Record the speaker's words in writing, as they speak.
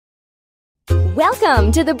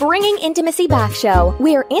Welcome to the Bringing Intimacy Back show,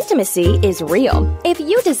 where intimacy is real. If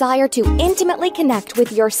you desire to intimately connect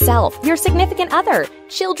with yourself, your significant other,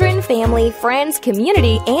 children, family, friends,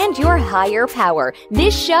 community, and your higher power,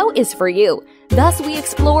 this show is for you. Thus, we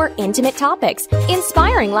explore intimate topics,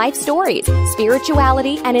 inspiring life stories,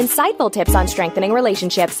 spirituality, and insightful tips on strengthening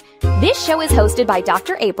relationships. This show is hosted by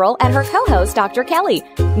Dr. April and her co-host, Dr. Kelly.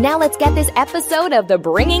 Now let's get this episode of the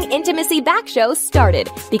Bringing Intimacy Back show started,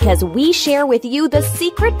 because we share with you the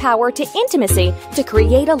secret power to intimacy to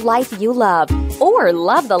create a life you love, or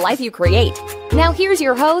love the life you create. Now here's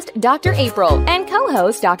your host, Dr. April, and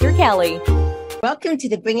co-host, Dr. Kelly. Welcome to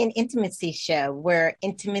the Bringing Intimacy show, where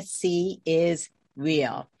intimacy is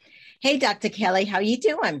real. Hey, Dr. Kelly, how you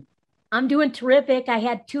doing? I'm doing terrific. I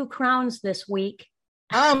had 2 crowns this week.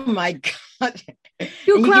 Oh, my God.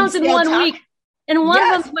 2 crowns in 1 week. And one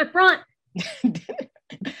of them's my front.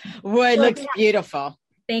 Well, it looks beautiful.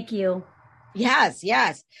 Thank you. Yes.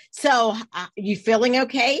 So you feeling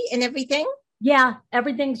okay and everything? Yeah,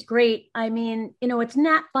 everything's great. I mean, it's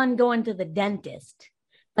not fun going to the dentist,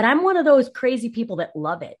 but I'm one of those crazy people that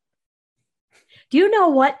love it. Do you know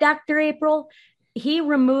what, Dr. April? He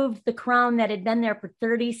removed the crown that had been there for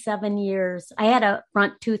 37 years. I had a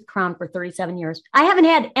front tooth crown for 37 years. I haven't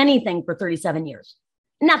had anything for 37 years.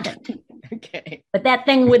 Nothing. Okay. But that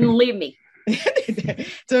thing wouldn't leave me.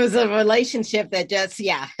 So it was a relationship that just,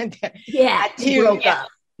 broke up.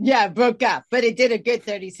 Yeah, broke up. But it did a good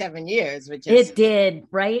 37 years, it did,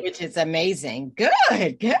 right? Which is amazing.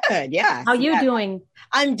 Good. Yes. How you doing?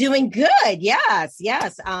 I'm doing good. Yes.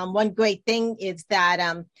 One great thing is that,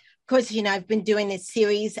 of course, I've been doing this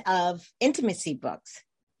series of intimacy books.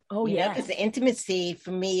 Oh, yeah. Because the intimacy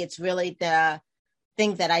for me, it's really the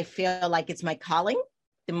thing that I feel like it's my calling.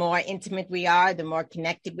 The more intimate we are, the more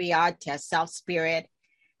connected we are to self, spirit,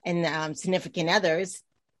 and significant others,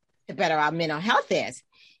 the better our mental health is.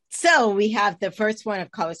 So we have the first one,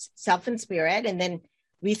 of course, self and spirit. And then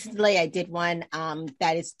recently I did one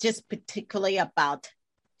that is just particularly about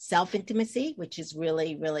self-intimacy, which is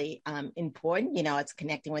really, really important. It's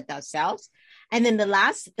connecting with ourselves. And then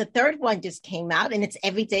the third one just came out, and it's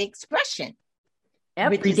everyday expression.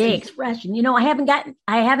 Everyday expression. I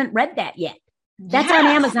haven't read that yet. That's on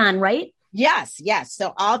Amazon, right? Yes.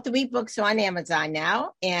 So all 3 books are on Amazon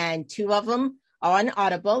now, and 2 of them are on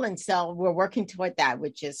Audible. And so we're working toward that,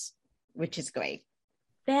 which is great.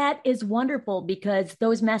 That is wonderful, because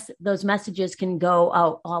those messages can go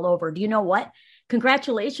out all over. Do you know what?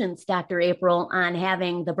 Congratulations, Dr. April, on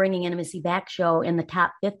having the Bringing Intimacy Back show in the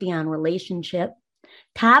top 50 on relationship,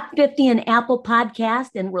 top 50 in Apple Podcast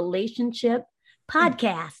and relationship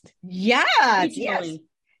podcast. Yes. Amazing.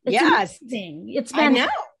 It's been, I know.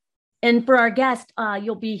 And for our guest,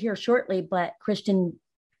 you'll be here shortly, but Christian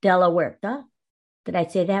Della Huerta. Did I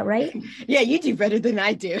say that right? Yeah, you do better than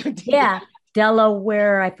I do. Yeah.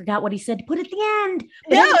 Delaware. I forgot what he said to put at the end.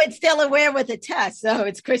 But it's Delaware with a test. So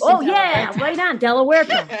it's Christian. Oh, yeah. Right on. Delaware.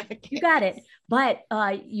 Okay. You got it. But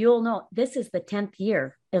you'll know this is the 10th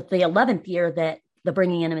year. It's the 11th year that the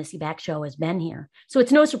Bringing Intimacy Back show has been here. So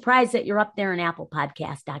it's no surprise that you're up there in Apple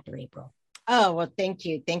Podcast, Dr. April. Oh, well, thank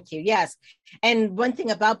you. Yes. And one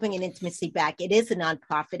thing about Bringing Intimacy Back, it is a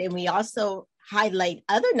nonprofit, and we also highlight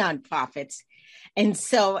other nonprofits. And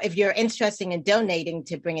so if you're interested in donating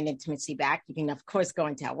to Bringing Intimacy Back, you can, of course, go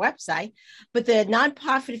into our website. But the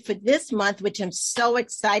nonprofit for this month, which I'm so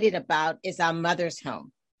excited about, is our Mother's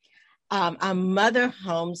Home. Our Mother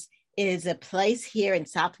Homes is a place here in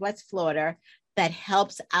Southwest Florida that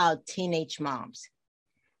helps out teenage moms.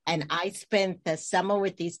 And I spent the summer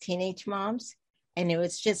with these teenage moms, and it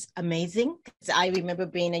was just amazing. Because I remember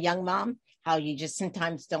being a young mom, how you just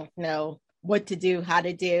sometimes don't know what to do, how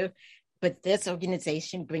to do. But this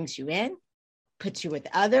organization brings you in, puts you with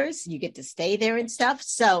others. You get to stay there and stuff.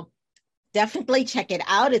 So definitely check it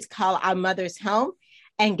out. It's called Our Mother's Home.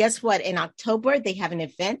 And guess what? In October, they have an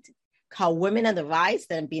event called Women on the Rise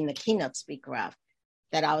that I'm being the keynote speaker of,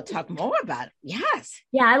 that I'll talk more about. Yes.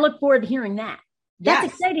 Yeah, I look forward to hearing that.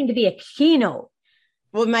 That's exciting to be a keynote.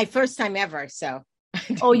 Well, my first time ever. So.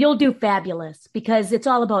 Oh, you'll do fabulous, because it's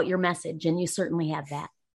all about your message, and you certainly have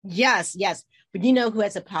that. Yes. But you know who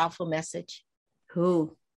has a powerful message?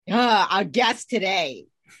 Who? Our guest today.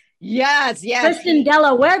 Yes. Christian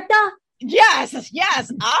Della Huerta? Yes.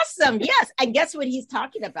 Awesome. Yes. And guess what he's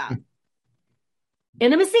talking about?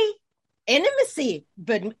 Intimacy,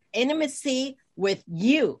 but intimacy with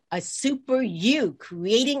you, a super you,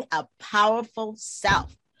 creating a powerful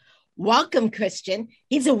self. Welcome, Christian.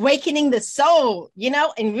 He's awakening the soul,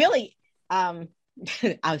 and really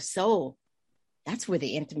our soul. That's where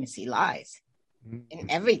the intimacy lies in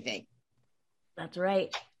everything. That's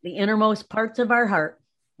right. The innermost parts of our heart.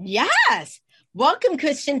 Yes. Welcome,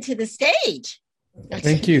 Christian, to the stage.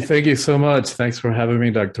 Thank you. Thank you so much. Thanks for having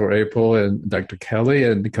me, Dr. April and Dr. Kelly.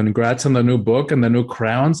 And congrats on the new book and the new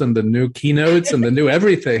crowns and the new keynotes and the new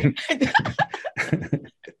everything.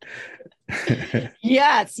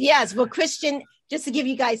 Yes. Well, Christian, just to give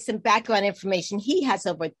you guys some background information, he has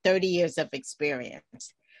over 30 years of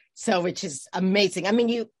experience. So, which is amazing. I mean,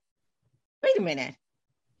 wait a minute.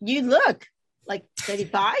 You look like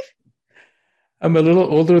 35? I'm a little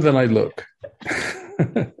older than I look.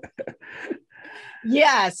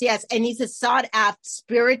 Yes. And he's a sought after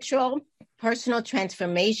spiritual, personal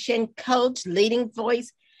transformation coach, leading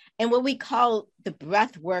voice, and what we call the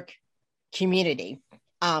Breathwork community.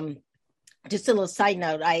 Just a little side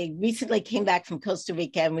note. I recently came back from Costa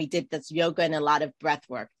Rica and we did this yoga and a lot of breath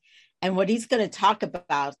work. And what he's going to talk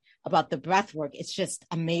about the breath work, it's just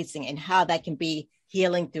amazing and how that can be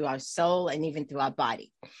healing through our soul and even through our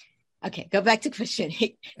body. Okay, go back to Christian.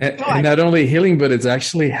 And not only healing, but it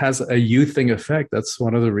actually has a youthing effect. That's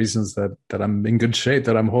one of the reasons that I'm in good shape,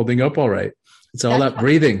 that I'm holding up all right. It's all that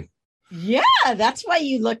breathing. Yeah, that's why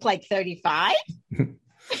you look like 35.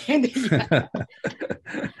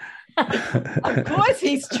 Of course,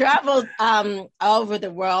 he's traveled all over the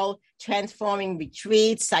world, transforming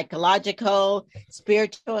retreats, psychological,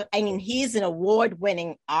 spiritual. I mean, he's an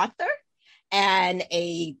award-winning author and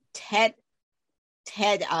a TED.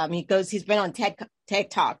 He's been on TED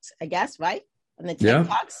Talks, I guess, right? On the TED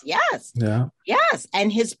Talks. Yes. Yeah. Yes.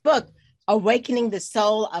 And his book, Awakening the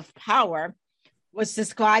Soul of Power, was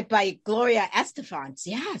described by Gloria Estefan.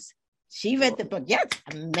 Yes. She read the book. Yes.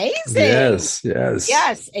 Amazing.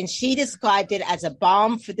 Yes. And she described it as a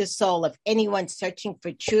balm for the soul of anyone searching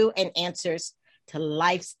for true answers to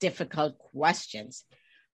life's difficult questions.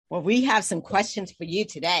 Well, we have some questions for you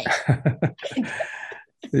today.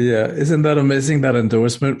 Yeah. Isn't that amazing, that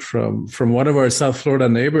endorsement from one of our South Florida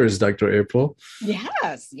neighbors, Dr. April?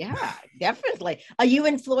 Yes. Yeah, definitely. Are you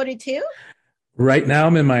in Florida too? Right now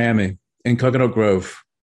I'm in Miami, in Coconut Grove.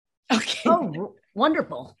 Okay. Oh,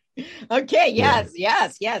 wonderful. Okay. Yes.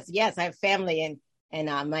 I have family in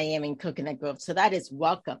Miami and Coconut Grove. So that is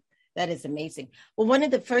welcome. That is amazing. Well, one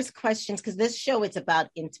of the first questions, because this show is about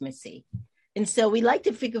intimacy. And so we like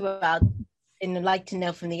to figure out and like to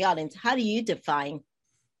know from the audience, how do you define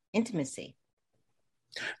intimacy?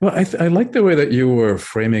 Well, I like the way that you were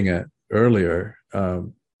framing it earlier,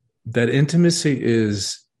 that intimacy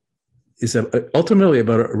is ultimately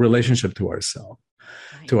about a relationship to ourselves.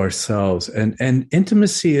 Right. To ourselves. And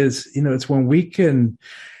intimacy is, it's when we can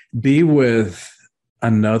be with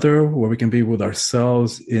another, where we can be with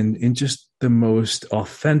ourselves in just the most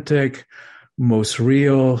authentic, most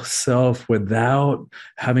real self, without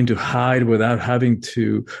having to hide, without having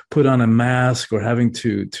to put on a mask or having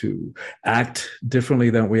to act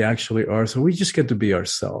differently than we actually are. So we just get to be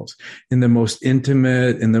ourselves in the most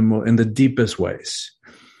intimate, in the deepest ways.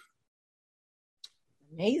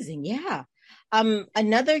 Amazing. Yeah.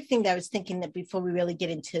 Another thing that I was thinking, that before we really get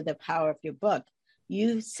into the power of your book,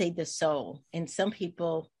 you say the soul, and some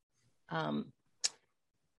people don't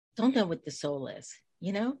know what the soul is,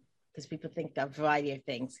 because people think a variety of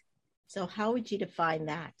things. So how would you define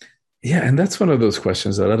that? Yeah. And that's one of those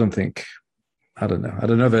questions that I don't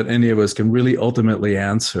know that any of us can really ultimately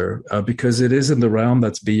answer, because it is in the realm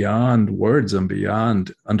that's beyond words and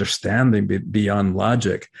beyond understanding, beyond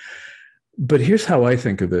logic. But here's how I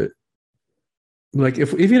think of it. Like,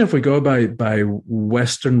 even if we go by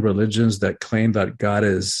Western religions that claim that God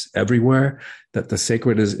is everywhere, that the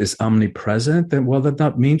sacred is omnipresent, then, well,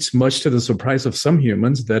 that means much to the surprise of some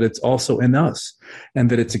humans, that it's also in us and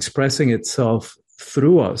that it's expressing itself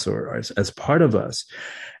through us or as part of us.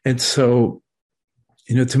 And so,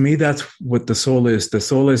 to me, that's what the soul is. The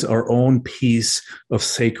soul is our own piece of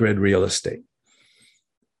sacred real estate.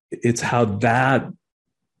 It's how that,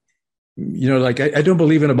 I don't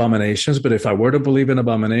believe in abominations, but if I were to believe in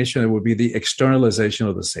abomination, it would be the externalization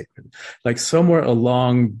of the sacred. Like, somewhere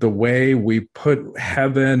along the way, we put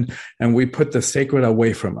heaven and we put the sacred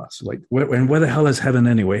away from us. Like, where the hell is heaven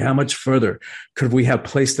anyway? How much further could we have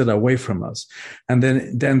placed it away from us? And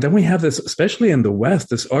then we have this, especially in the West,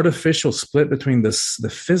 this artificial split between the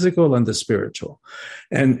physical and the spiritual.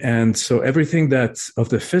 And so everything that's of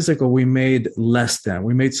the physical, we made less than.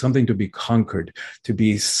 We made something to be conquered, to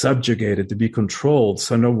be subjugated, to be controlled.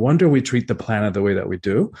 So no wonder we treat the planet the way that we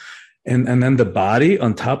do. And then the body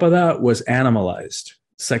on top of that was animalized.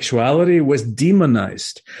 Sexuality was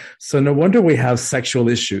demonized. So no wonder we have sexual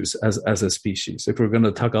issues as a species, if we're going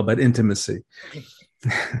to talk about intimacy.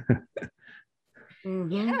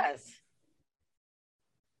 Yes.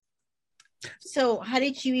 So how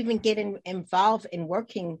did you even get involved in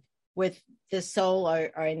working with the soul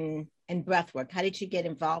or in breath work? How did you get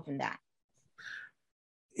involved in that?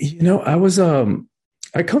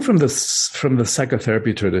 I come from the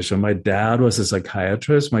psychotherapy tradition. My dad was a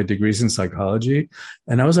psychiatrist. My degree's in psychology,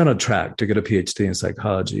 and I was on a track to get a PhD in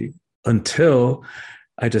psychology until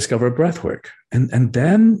I discovered breathwork, and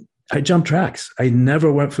then I jumped tracks. I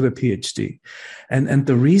never went for the PhD, and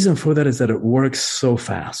the reason for that is that it works so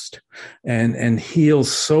fast and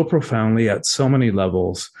heals so profoundly at so many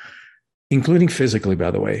levels, including physically,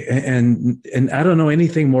 by the way. And I don't know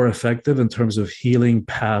anything more effective in terms of healing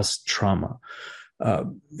past trauma.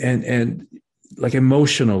 And like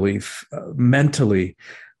emotionally, mentally,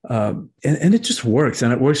 and it just works,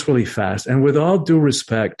 and it works really fast. And with all due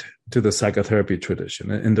respect to the psychotherapy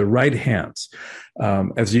tradition, in the right hands,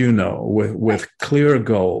 as you know, with clear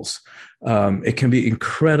goals, it can be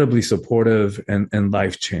incredibly supportive and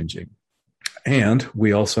life-changing. And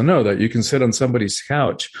we also know that you can sit on somebody's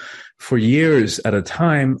couch for years at a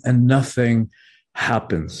time and nothing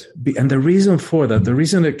happens. And the reason for that, the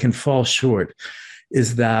reason it can fall short,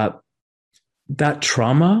 is that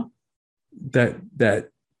trauma that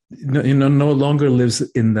no longer lives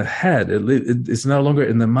in the head. It's no longer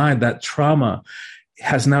in the mind. That trauma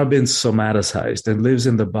has now been somaticized and lives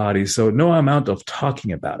in the body. So no amount of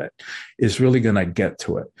talking about it is really going to get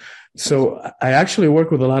to it. So I actually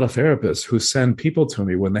work with a lot of therapists who send people to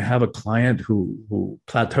me when they have a client who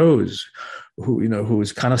plateaus, who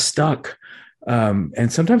is kind of stuck.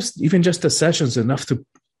 And sometimes even just a session is enough to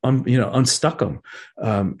unstuck them,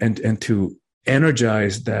 and to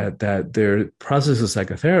energize that their process of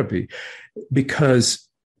psychotherapy, because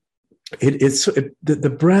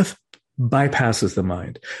the breath bypasses the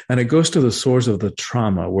mind and it goes to the source of the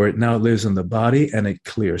trauma where it now lives in the body and it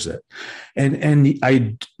clears it. And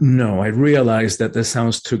I realize that this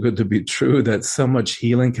sounds too good to be true, that so much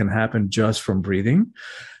healing can happen just from breathing.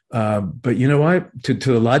 But you know what? To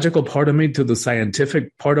the logical part of me, to the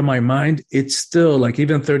scientific part of my mind, it's still, like,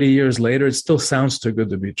 even 30 years later, it still sounds too good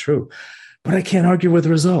to be true. But I can't argue with the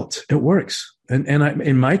results. It works. And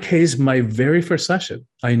in my case, my very first session,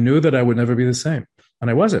 I knew that I would never be the same. And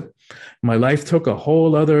I wasn't. My life took a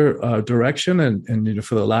whole other direction. And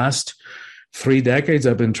for the last 3 decades,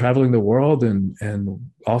 I've been traveling the world and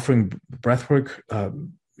offering breathwork,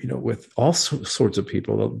 with all sorts of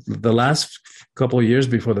people. The last couple of years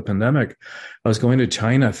before the pandemic, I was going to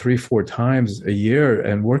China 3-4 times a year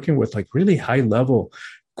and working with like really high level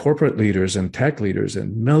corporate leaders and tech leaders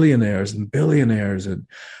and millionaires and billionaires. And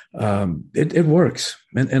it works,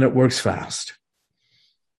 and it works fast.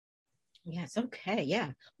 Yes. Okay.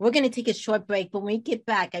 Yeah. We're going to take a short break, but when we get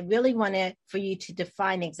back, I really want for you to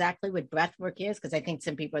define exactly what breath work is, because I think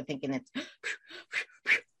some people are thinking it's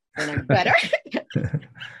better.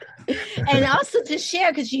 And also to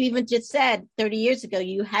share, because you even just said 30 years ago,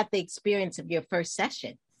 you had the experience of your first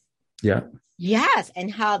session. Yeah. Yes.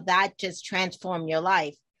 And how that just transformed your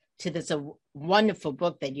life to this wonderful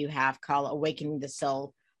book that you have called Awakening the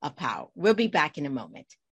Soul of Power. We'll be back in a moment.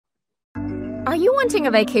 Are you wanting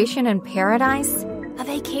a vacation in paradise? A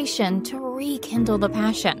vacation to rekindle the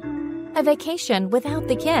passion? A vacation without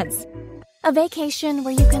the kids? A vacation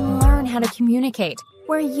where you can learn how to communicate,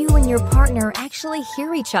 where you and your partner actually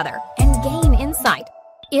hear each other and gain insight?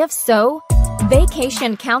 If so,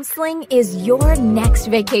 vacation counseling is your next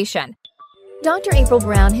vacation. Dr. April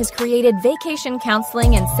Brown has created vacation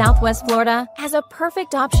counseling in Southwest Florida as a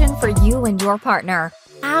perfect option for you and your partner.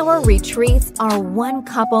 Our retreats are one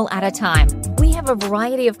couple at a time. We have a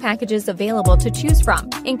variety of packages available to choose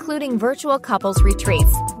from, including virtual couples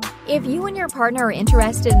retreats. If you and your partner are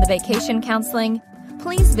interested in the vacation counseling,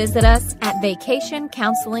 please visit us at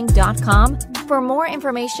vacationcounseling.com for more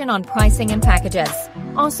information on pricing and packages.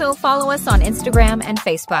 Also, follow us on Instagram and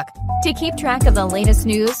Facebook. To keep track of the latest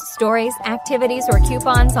news, stories, activities, or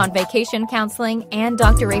coupons on vacation counseling and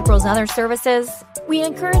Dr. April's other services, we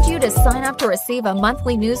encourage you to sign up to receive a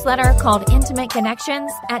monthly newsletter called Intimate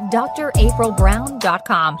Connections at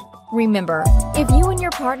draprilbrown.com. Remember, if you and your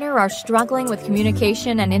partner are struggling with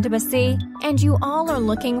communication and intimacy, and you all are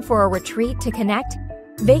looking for a retreat to connect,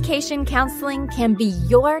 vacation counseling can be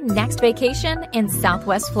your next vacation in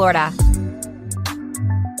Southwest Florida.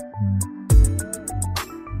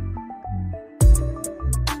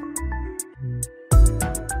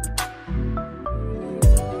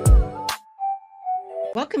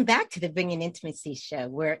 Welcome back to the Bringing Intimacy Show,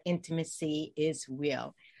 where intimacy is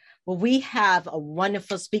real. Well, we have a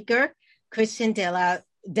wonderful speaker, Christian de la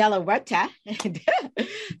Huerta,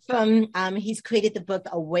 he's created the book,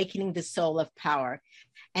 Awakening the Soul of Power,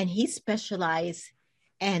 and he specializes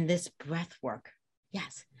in this breath work.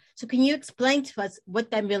 Yes. So can you explain to us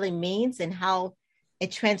what that really means and how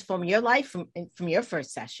it transformed your life from your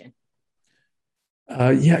first session?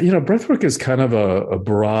 Breathwork is kind of a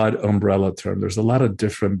broad umbrella term. There's a lot of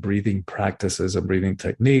different breathing practices and breathing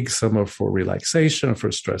techniques. Some are for relaxation,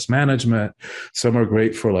 for stress management. Some are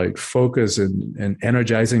great for like focus and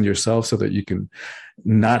energizing yourself so that you can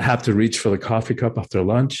not have to reach for the coffee cup after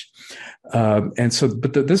lunch.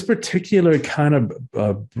 This particular kind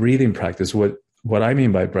of breathing practice, what I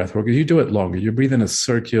mean by breathwork is you do it longer. You breathe in a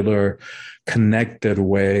circular, connected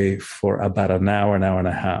way for about an hour and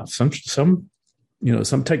a half. Some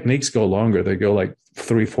techniques go longer. They go like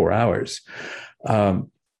 3-4 hours.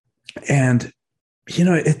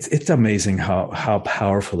 It's amazing how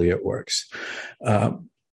powerfully it works.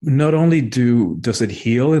 Not only does it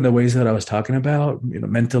heal in the ways that I was talking about,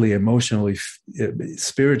 mentally, emotionally,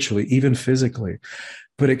 spiritually, even physically,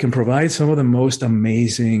 but it can provide some of the most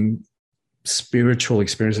amazing spiritual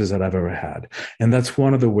experiences that I've ever had. And that's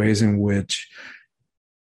one of the ways in which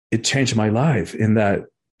it changed my life, in that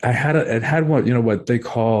it had what they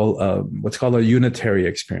call what's called a unitary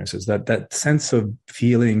experiences, that sense of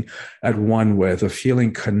feeling at one with, of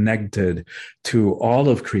feeling connected to all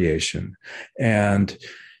of creation. And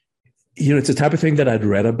it's the type of thing that I'd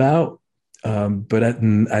read about, but I'd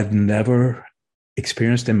never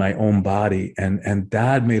experienced in my own body, and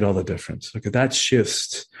that made all the difference. Like that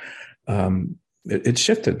shifts. It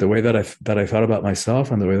shifted the way that I thought about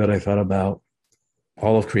myself and the way that I thought about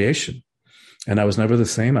all of creation. And I was never the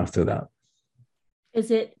same after that.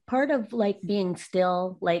 Is it part of like being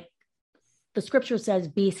still? Like the scripture says,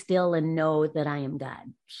 be still and know that I am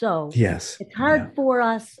God. So yes, it's hard for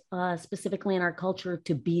us, specifically in our culture,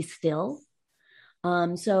 to be still.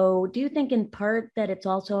 So do you think in part that it's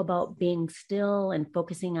also about being still and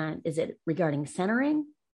focusing on, is it regarding centering?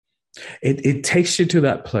 It takes you to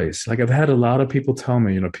that place. Like I've had a lot of people tell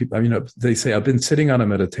me, they say, I've been sitting on a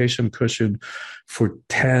meditation cushion for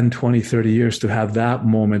 10, 20, 30 years to have that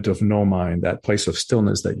moment of no mind, that place of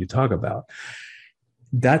stillness that you talk about.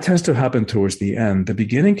 That tends to happen towards the end. The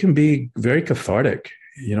beginning can be very cathartic.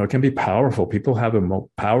 It can be powerful. People have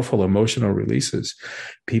powerful emotional releases.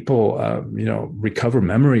 People, recover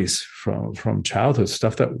memories from childhood,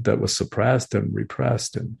 stuff that was suppressed and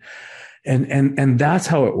repressed. And that's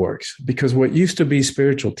how it works, because what used to be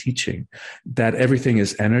spiritual teaching, that everything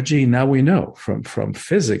is energy, now we know from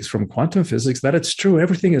physics, from quantum physics, that it's true.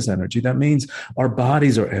 Everything is energy. That means our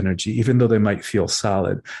bodies are energy, even though they might feel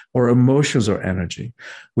solid. Or emotions are energy.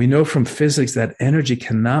 We know from physics that energy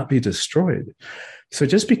cannot be destroyed. So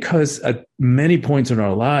just because at many points in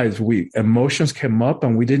our lives, emotions came up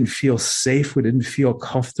and we didn't feel safe, we didn't feel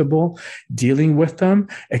comfortable dealing with them,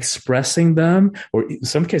 expressing them, or in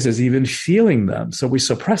some cases even feeling them. So we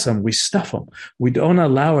suppress them, we stuff them. We don't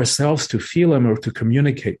allow ourselves to feel them or to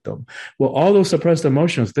communicate them. Well, all those suppressed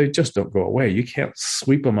emotions, they just don't go away. You can't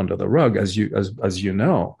sweep them under the rug, as you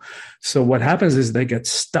know. So what happens is they get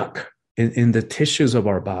stuck in the tissues of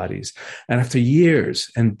our bodies. And after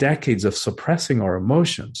years and decades of suppressing our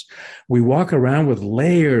emotions, we walk around with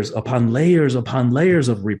layers upon layers upon layers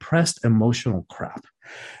of repressed emotional crap.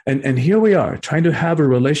 And here we are trying to have a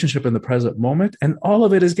relationship in the present moment, and all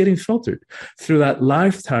of it is getting filtered through that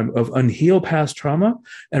lifetime of unhealed past trauma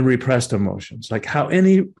and repressed emotions. Like how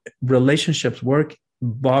any relationships work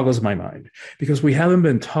boggles my mind, because we haven't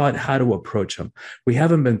been taught how to approach them. We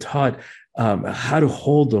haven't been taught how to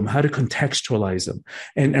hold them, how to contextualize them.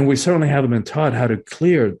 And we certainly haven't been taught how to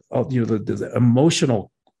clear the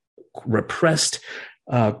emotional repressed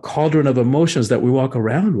cauldron of emotions that we walk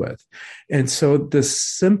around with. And so this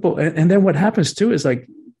simple, and then what happens too is like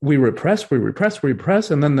we repress,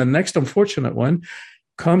 and then the next unfortunate one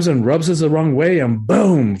comes and rubs us the wrong way, and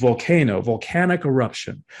boom, volcanic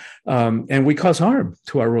eruption. And we cause harm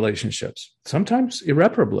to our relationships, sometimes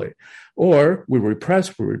irreparably. Or we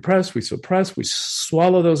repress, we suppress, we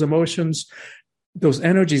swallow those emotions. Those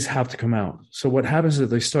energies have to come out. So what happens is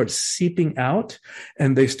they start seeping out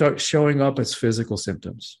and they start showing up as physical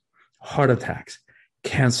symptoms: heart attacks,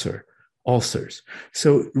 cancer, ulcers.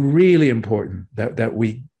 So really important that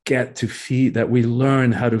we get to feel, that we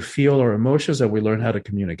learn how to feel our emotions, that we learn how to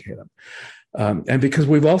communicate them. And because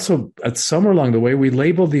we've also, at somewhere along the way, we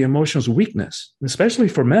label the emotions weakness, especially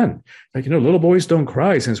for men. Like, little boys don't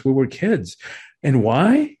cry since we were kids. And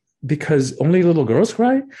why? Because only little girls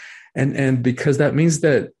cry? And because that means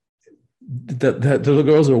that the little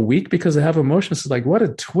girls are weak because they have emotions. It's like, what a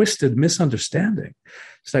twisted misunderstanding.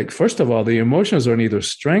 It's like, first of all, the emotions are neither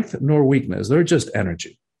strength nor weakness. They're just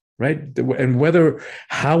energy. Right. And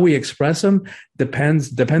how we express them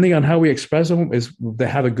depending on how we express them, they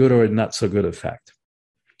have a good or a not so good effect.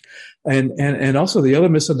 And also the other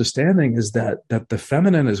misunderstanding is that the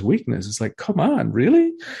feminine is weakness. It's like, come on,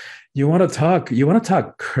 really? You want to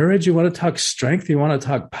talk courage, you want to talk strength, you want to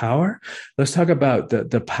talk power. Let's talk about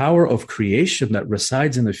the power of creation that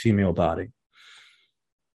resides in the female body.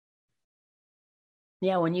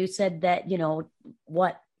 Yeah, when you said that,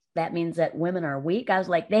 what that means that women are weak, I was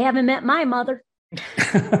like, they haven't met my mother.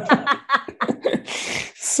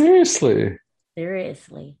 Seriously.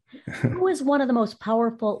 Who is one of the most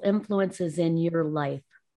powerful influences in your life?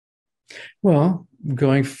 Well,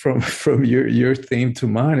 going from your theme to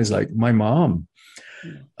mine is like my mom.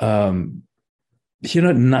 9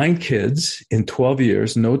 kids in 12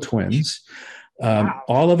 years, no twins. Wow.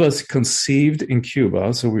 All of us conceived in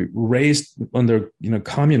Cuba. So we raised under,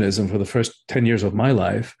 communism for the first 10 years of my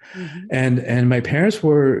life. Mm-hmm. And my parents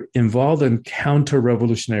were involved in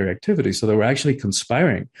counter-revolutionary activities. So they were actually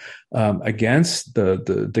conspiring against the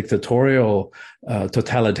dictatorial,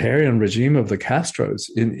 totalitarian regime of the Castros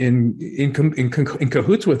in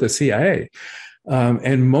cahoots with the CIA.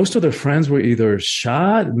 And most of their friends were either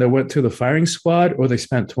shot and they went to the firing squad, or they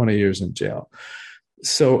spent 20 years in jail.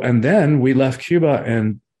 So, and then we left Cuba,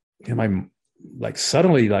 and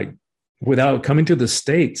suddenly, without coming to the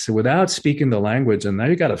States, without speaking the language, and now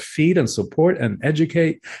you got to feed and support and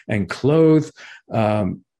educate and clothe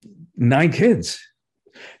 9 kids,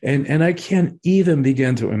 and I can't even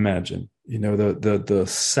begin to imagine, the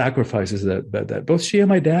sacrifices that both she and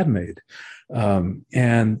my dad made, and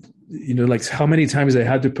how many times they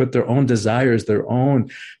had to put their own desires, their own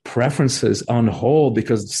preferences on hold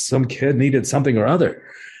because some kid needed something or other.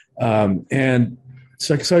 And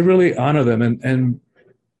so I really honor them. And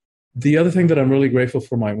the other thing that I'm really grateful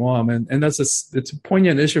for my mom, and it's a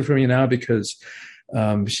poignant issue for me now because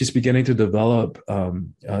she's beginning to develop,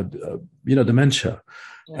 dementia.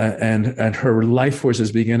 And her life force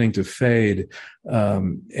is beginning to fade.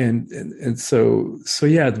 And so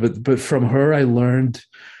yeah, but from her, I learned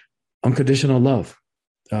unconditional love.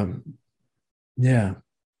 Yeah.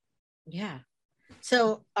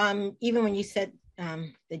 So even when you said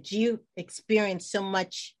that you experienced so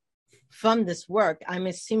much from this work, I'm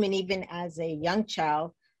assuming even as a young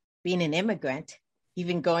child, being an immigrant,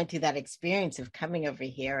 even going through that experience of coming over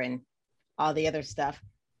here and all the other stuff,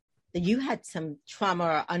 that you had some trauma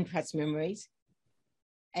or unpressed memories.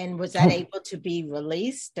 And was that able to be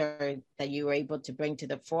released, or that you were able to bring to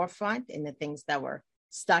the forefront in the things that were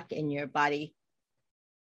stuck in your body?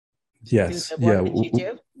 Yes. Yeah. That you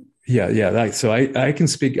do? Yeah. So I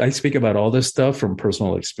speak about all this stuff from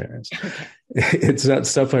personal experience. Okay. It's that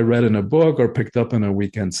stuff I read in a book or picked up in a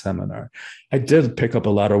weekend seminar. I did pick up a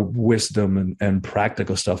lot of wisdom and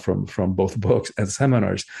practical stuff from both books and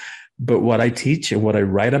seminars. But what I teach and what I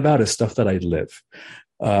write about is stuff that I live.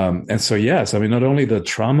 And so, yes, not only the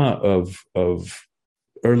trauma of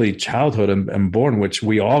early childhood and born, which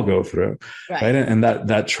we all go through, right? And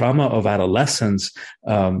that trauma of adolescence,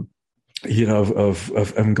 of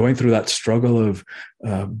going through that struggle of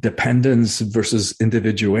dependence versus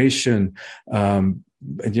individuation, and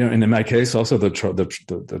in my case, also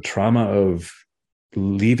the trauma of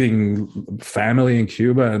leaving family in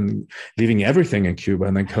Cuba and leaving everything in Cuba,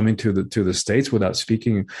 and then coming to the States without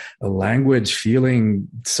speaking a language, feeling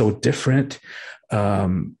so different.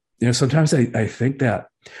 Sometimes I think that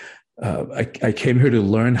I came here to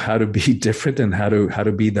learn how to be different and how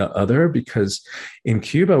to be the other, because in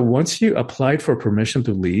Cuba, once you applied for permission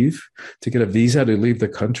to leave, to get a visa to leave the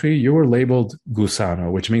country, you were labeled gusano,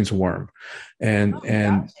 which means worm. And gosh,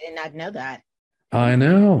 I did not know that. I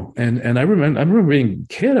know. And I remember being a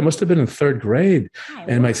kid. I must have been in 3rd grade.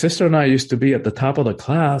 And my sister and I used to be at the top of the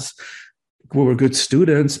class. We were good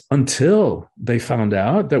students until they found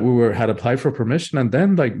out that we had applied for permission. And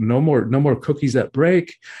then no more cookies at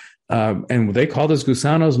break. And they called us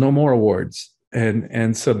gusanos, no more awards.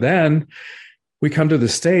 And so then we come to the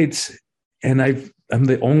States, and I'm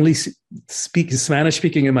the only Spanish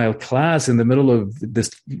speaking in my class in the middle of this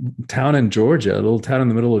town in Georgia, a little town in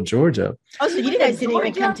the middle of Georgia. Oh, so you guys didn't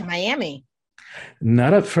even come to Miami?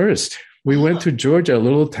 Not at first. We went to Georgia, a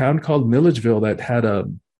little town called Milledgeville that had a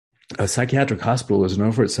psychiatric hospital. It was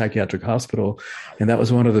known for its psychiatric hospital. And that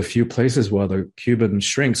was one of the few places where the Cuban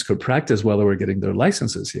shrinks could practice while they were getting their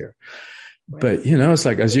licenses here. Right. But, it's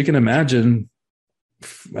like, as you can imagine,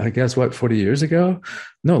 I guess 40 years ago?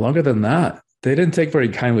 No, longer than that. They didn't take very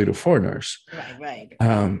kindly to foreigners. Right.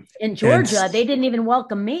 In Georgia, they didn't even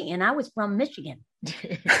welcome me, and I was from Michigan.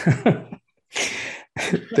 There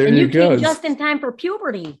and you go. Came just in time for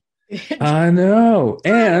puberty. I know.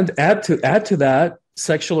 And add to that,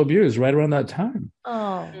 sexual abuse right around that time.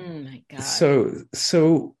 Oh my God. So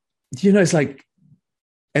it's like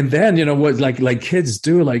And then, what like kids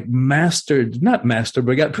do, like not mastered,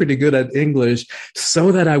 but got pretty good at English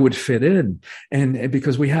so that I would fit in. And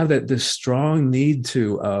because we have this strong need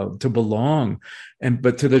to belong.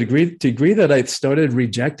 But to the degree that I started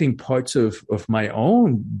rejecting parts of my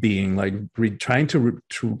own being, like trying to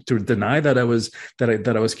deny that I was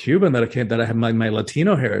Cuban, that I had my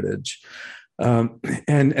Latino heritage.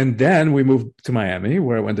 And then we moved to Miami,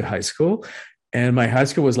 where I went to high school. And my high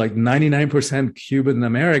school was like 99% Cuban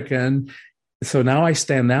American. So now I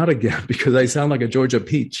stand out again because I sound like a Georgia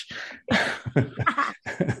peach.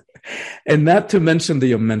 And not to mention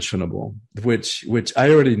the unmentionable, which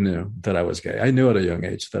I already knew that I was gay. I knew at a young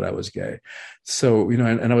age that I was gay. So,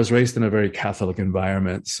 and I was raised in a very Catholic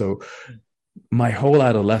environment. So my whole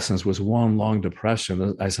adolescence was one long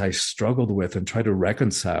depression as I struggled with and tried to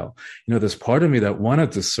reconcile, this part of me that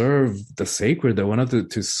wanted to serve the sacred, that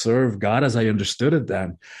wanted to serve God as I understood it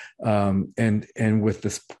then. And with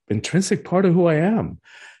this intrinsic part of who I am,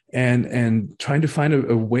 and trying to find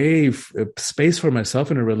a space for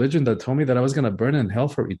myself in a religion that told me that I was going to burn in hell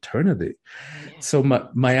for eternity. So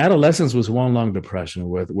my adolescence was one long depression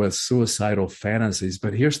with suicidal fantasies.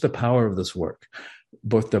 But here's the power of this work,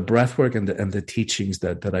 both the breathwork and the teachings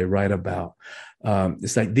that I write about.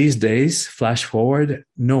 It's like these days, flash forward,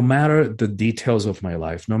 no matter the details of my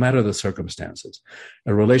life, no matter the circumstances,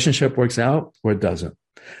 a relationship works out or it doesn't.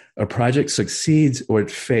 A project succeeds or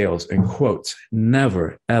it fails, in quotes.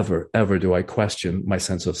 Never, ever, ever do I question my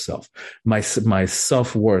sense of self. My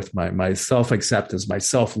self-worth, my self-acceptance, my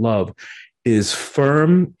self-love is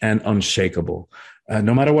firm and unshakable.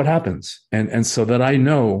 No matter what happens. And so that I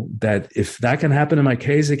know that if that can happen in my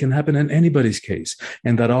case, it can happen in anybody's case.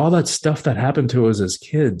 And that all that stuff that happened to us as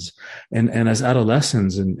kids and as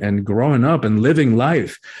adolescents and growing up and living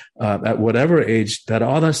life at whatever age, that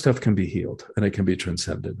all that stuff can be healed and it can be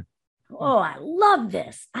transcended. Oh, I love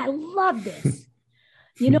this. I love this.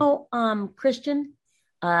 Christian,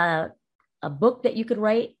 a book that you could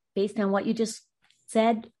write based on what you just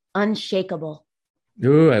said, Unshakable.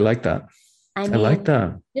 Ooh, I like that. I like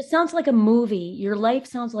that. It sounds like a movie. Your life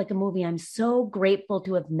sounds like a movie. I'm so grateful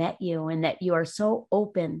to have met you and that you are so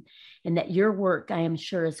open and that your work, I am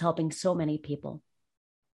sure, is helping so many people.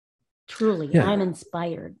 Truly, yeah. I'm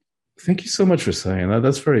inspired. Thank you so much for saying that.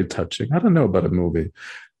 That's very touching. I don't know about a movie.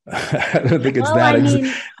 I don't think it's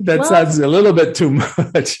sounds a little bit too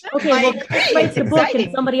much. Okay, well, write the book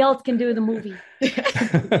and somebody else can do the movie.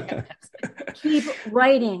 Keep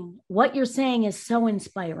writing. What you're saying is so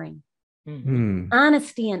inspiring. Mm-hmm.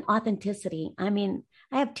 Honesty and authenticity. I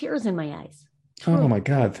have tears in my eyes. Truly. Oh my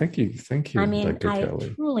God. Thank you. Dr.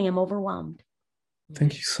 Kelly. Truly am overwhelmed.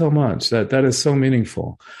 Thank you so much. That is so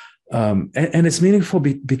meaningful. And it's meaningful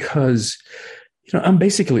because, I'm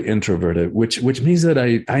basically introverted, which means that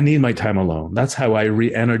I need my time alone. That's how I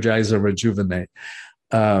re-energize or rejuvenate.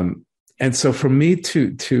 And so for me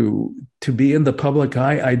to be in the public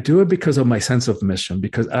eye, I do it because of my sense of mission,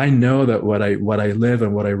 because I know that what I live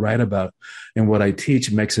and what I write about and what I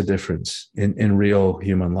teach makes a difference in real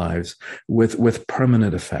human lives with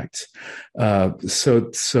permanent effects.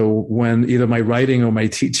 So when either my writing or my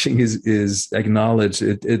teaching is acknowledged,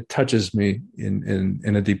 it touches me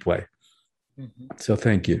in a deep way. Mm-hmm. So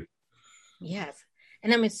thank you. Yes.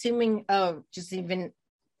 And I'm assuming, just even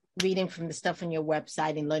reading from the stuff on your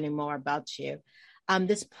website and learning more about you,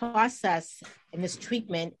 this process and this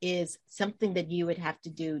treatment is something that you would have to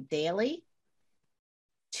do daily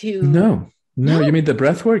No, you mean the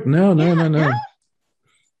breath work? No.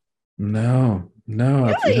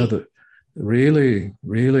 Really?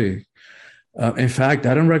 Really. In fact,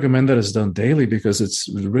 I don't recommend that it's done daily because it's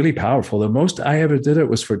really powerful. The most I ever did it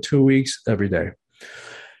was for 2 weeks every day.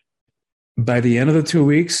 By the end of the 2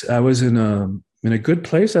 weeks, I was in a good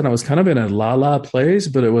place and I was kind of in a la place,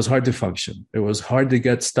 but it was hard to function. It was hard to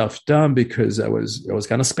get stuff done because I was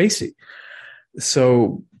kind of spacey.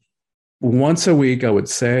 So once a week, I would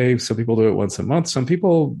say, some people do it once a month. Some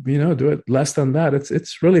people, do it less than that.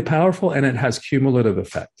 It's really powerful and it has cumulative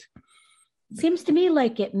effect. Seems to me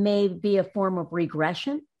like it may be a form of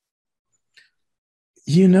regression.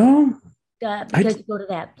 Because you go to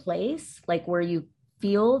that place, like where you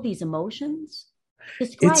feel these emotions.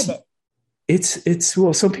 Describe it. It's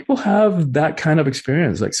well, some people have that kind of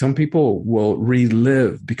experience. Like some people will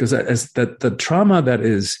relive because as the trauma that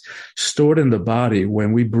is stored in the body,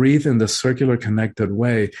 when we breathe in the circular connected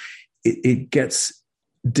way, it gets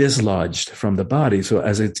dislodged from the body. So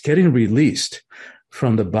as it's getting released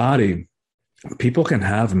from the body, people can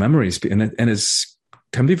have memories and it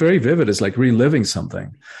can be very vivid. It's like reliving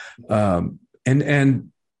something.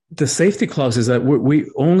 And the safety clause is that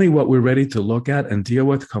we only what we're ready to look at and deal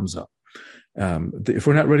with comes up. If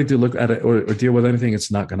we're not ready to look at it or deal with anything,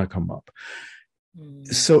 it's not going to come up.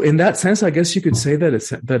 So in that sense, I guess you could say that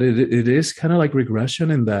it is kind of like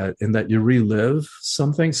regression in that you relive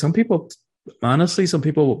something. Some people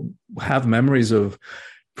have memories of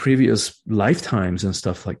previous lifetimes and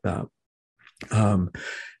stuff like that.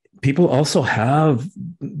 People also have,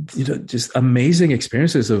 just amazing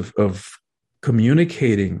experiences of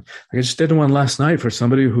communicating. Like I just did one last night for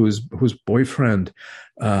somebody whose boyfriend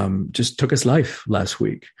just took his life last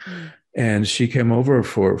week. And she came over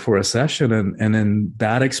for a session, and in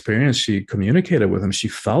that experience, she communicated with him. She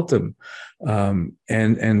felt him,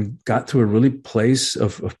 and got to a really place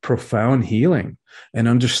of profound healing and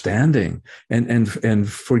understanding and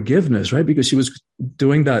forgiveness, right? Because she was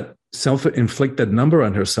doing that self-inflicted number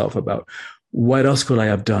on herself about what else could I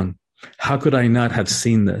have done? How could I not have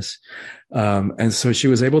seen this? And so she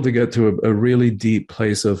was able to get to a really deep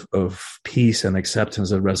place of peace and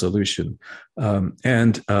acceptance and resolution.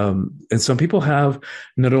 And some people have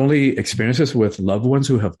not only experiences with loved ones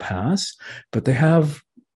who have passed, but they have,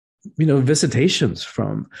 visitations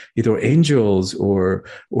from either angels or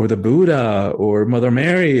the Buddha or Mother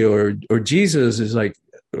Mary or Jesus is like,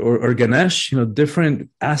 or Ganesh, different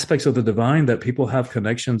aspects of the divine that people have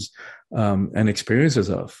connections and experiences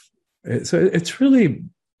of. So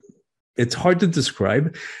it's hard to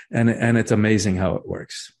describe, and it's amazing how it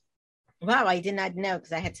works. Wow, I did not know,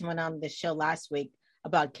 because I had someone on the show last week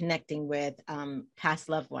about connecting with past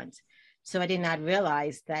loved ones. So I did not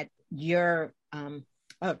realize that your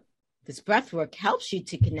this breathwork helps you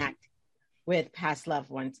to connect with past loved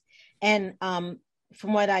ones. And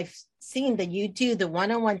from what I've seen, that you do the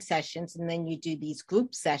one-on-one sessions, and then you do these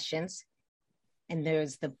group sessions, and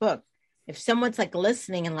there's the book. If someone's like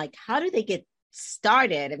listening and like, how do they get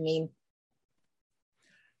started? I mean,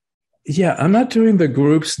 yeah, I'm not doing the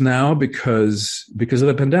groups now because of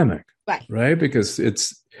the pandemic, right? Because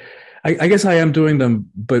I guess I am doing them,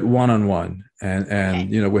 but one-on-one, and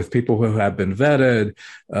okay. With people who have been vetted,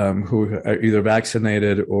 who are either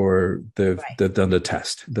vaccinated or they've done the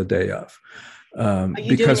test the day of. Are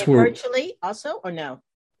you doing it virtually also, or no?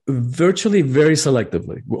 Virtually, very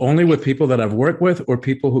selectively, only with people that I've worked with or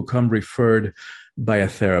people who come referred by a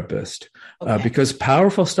therapist, because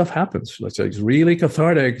powerful stuff happens. It's really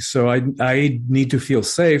cathartic. So I need to feel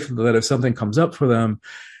safe that if something comes up for them,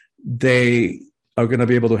 they are going to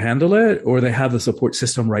be able to handle it, or they have the support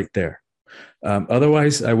system right there.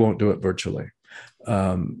 Otherwise, I won't do it virtually.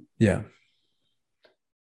 Yeah.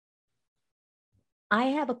 I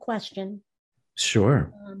have a question.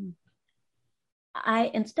 Sure.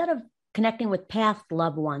 Instead of connecting with past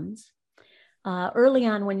loved ones, early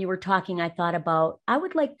on when you were talking, I thought about, I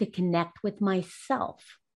would like to connect with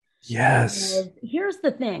myself. Yes. Because here's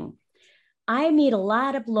the thing. I meet a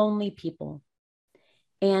lot of lonely people,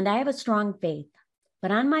 and I have a strong faith,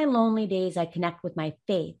 but on my lonely days, I connect with my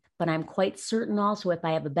faith. But I'm quite certain also, if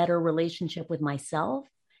I have a better relationship with myself,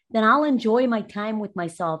 then I'll enjoy my time with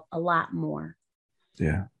myself a lot more.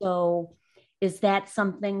 Yeah. So is that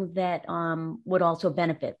something that would also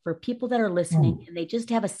benefit for people that are listening and they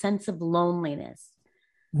just have a sense of loneliness?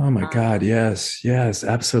 Oh my God. Yes,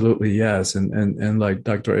 absolutely. Yes. And like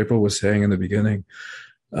Dr. April was saying in the beginning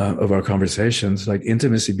of our conversations, like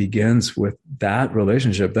intimacy begins with that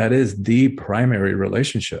relationship. That is the primary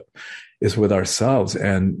relationship, is with ourselves.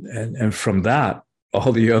 And from that,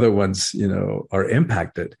 all the other ones, are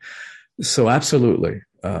impacted. So absolutely.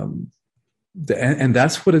 And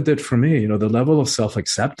that's what it did for me. The level of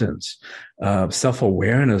self-acceptance,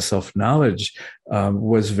 self-awareness, self-knowledge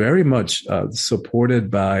was very much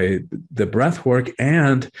supported by the breath work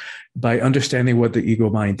and by understanding what the ego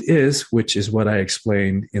mind is, which is what I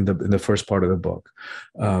explained in the first part of the book.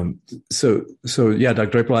 So yeah,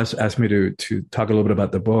 Dr. April asked me to talk a little bit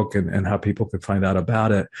about the book and how people could find out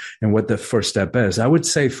about it and what the first step is. I would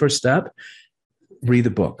say first step, read the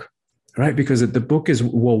book. Right? Because the book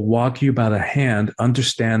will walk you by the hand,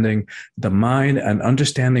 understanding the mind and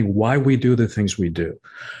understanding why we do the things we do.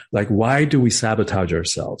 Like, why do we sabotage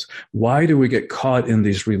ourselves? Why do we get caught in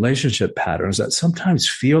these relationship patterns that sometimes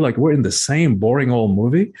feel like we're in the same boring old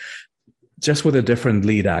movie, just with a different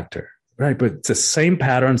lead actor? Right? But it's the same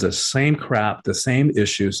patterns, the same crap, the same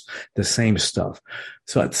issues, the same stuff.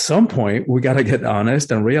 So at some point, we got to get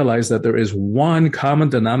honest and realize that there is one common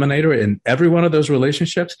denominator in every one of those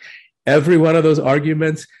relationships, every one of those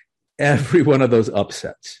arguments, every one of those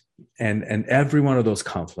upsets, and every one of those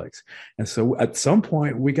conflicts. And so at some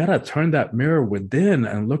point, we got to turn that mirror within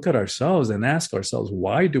and look at ourselves and ask ourselves,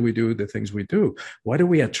 why do we do the things we do? Why do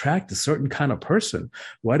we attract a certain kind of person?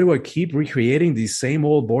 Why do I keep recreating these same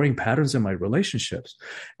old boring patterns in my relationships?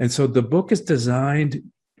 And so the book is designed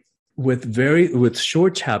with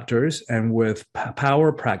short chapters and with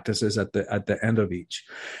power practices at the end of each.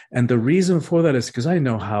 And the reason for that is because I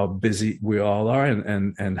know how busy we all are,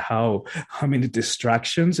 and how many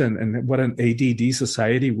distractions and what an ADD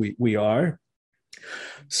society we are.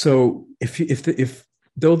 So if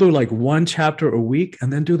they'll do like one chapter a week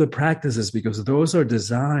and then do the practices, because those are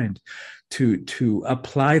designed to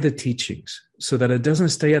apply the teachings so that it doesn't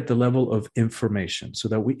stay at the level of information, so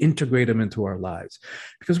that we integrate them into our lives.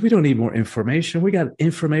 Because we don't need more information. We got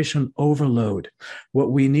information overload.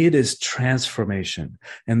 What we need is transformation.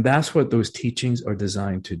 And that's what those teachings are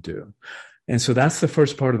designed to do. And so that's the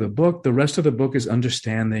first part of the book. The rest of the book is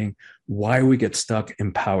understanding why we get stuck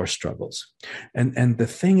in power struggles. And the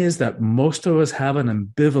thing is that most of us have an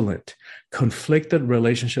ambivalent, conflicted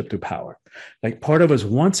relationship to power. Like, part of us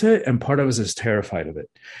wants it and part of us is terrified of it.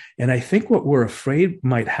 And I think what we're afraid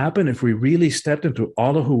might happen if we really stepped into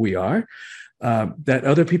all of who we are, that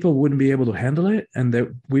other people wouldn't be able to handle it, and that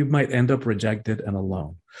we might end up rejected and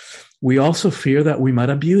alone. We also fear that we might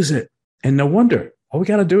abuse it. And no wonder. All we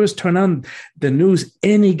got to do is turn on the news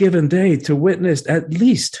any given day to witness at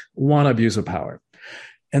least one abuse of power.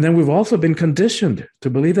 And then we've also been conditioned to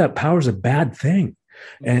believe that power is a bad thing,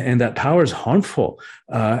 and that power is harmful,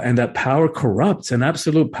 and that power corrupts, and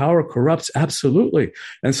absolute power corrupts absolutely.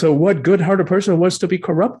 And so what good-hearted person wants to be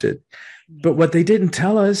corrupted? But what they didn't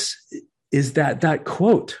tell us is that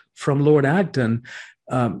quote from Lord Acton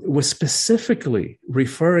was specifically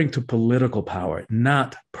referring to political power,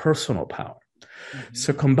 not personal power. Mm-hmm.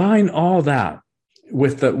 So combine all that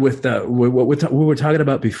with what we were talking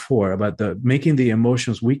about before, about the making the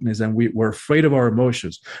emotions weakness, and we're afraid of our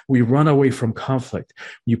emotions. We run away from conflict.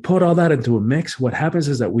 You put all that into a mix, what happens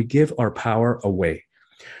is that we give our power away.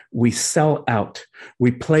 We sell out.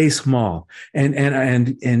 We play small,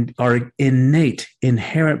 and our innate,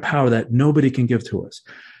 inherent power that nobody can give to us.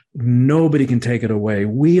 Nobody can take it away.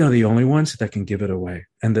 We are the only ones that can give it away.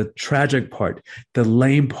 And the tragic part, the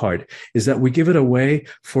lame part, is that we give it away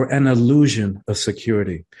for an illusion of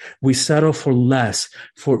security. We settle for less,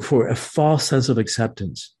 for a false sense of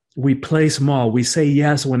acceptance. We play small. We say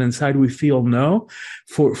yes when inside we feel no,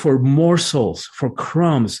 for morsels, for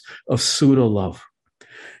crumbs of pseudo love.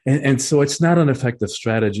 And so it's not an effective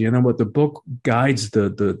strategy. And then what the book guides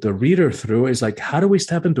the reader through is like, how do we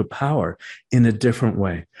step into power in a different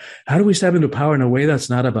way? How do we step into power in a way that's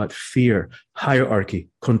not about fear, hierarchy,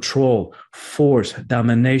 control, force,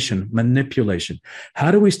 domination, manipulation? How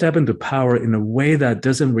do we step into power in a way that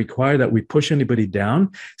doesn't require that we push anybody down,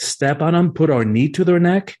 step on them, put our knee to their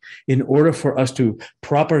neck in order for us to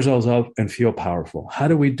prop ourselves up and feel powerful? How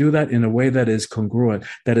do we do that in a way that is congruent,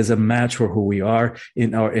 that is a match for who we are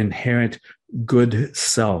in our inherent good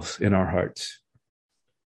selves in our hearts?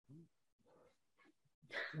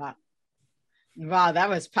 Wow, that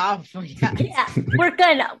was powerful. Yeah,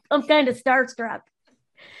 I'm kind of starstruck.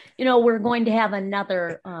 You know, we're going to have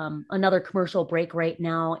another commercial break right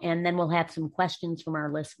now, and then we'll have some questions from our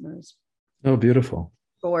listeners. Oh, beautiful.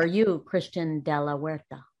 For you, Christian de la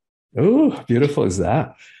Huerta. Oh, beautiful is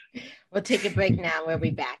that. We'll take a break now. We'll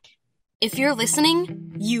be back. If you're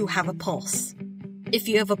listening, you have a pulse. If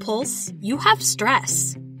you have a pulse, you have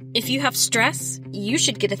stress. If you have stress, you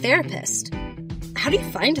should get a therapist. How do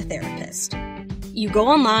you find a therapist? You go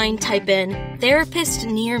online, type in therapist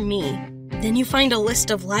near me. Then you find a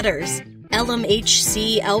list of letters.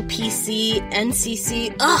 LMHC, LPC,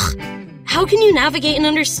 NCC. Ugh! How can you navigate and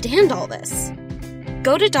understand all this?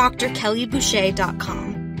 Go to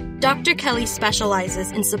drkellybushey.com. Dr. Kelly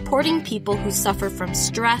specializes in supporting people who suffer from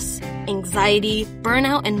stress, anxiety,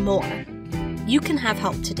 burnout, and more. You can have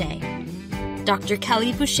help today.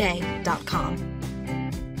 drkellybushey.com.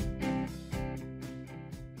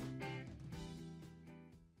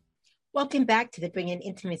 Welcome back to the Bringing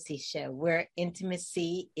Intimacy Show, where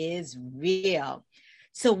intimacy is real.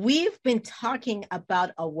 So we've been talking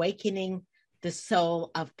about awakening the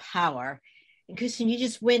soul of power. And Christian, you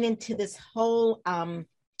just went into this whole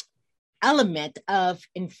element of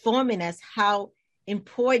informing us how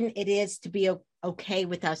important it is to be okay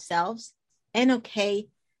with ourselves and okay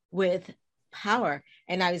with power.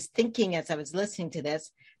 And I was thinking as I was listening to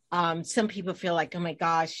this, some people feel like, oh my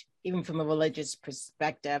gosh, even from a religious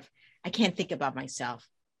perspective, I can't think about myself.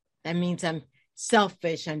 That means I'm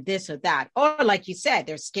selfish, I'm this or that. Or like you said,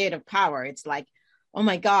 they're scared of power. It's like, oh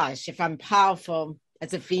my gosh, if I'm powerful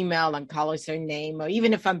as a female, I'm calling her name. Or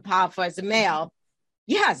even if I'm powerful as a male,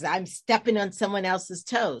 yes, I'm stepping on someone else's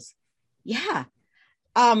toes. Yeah.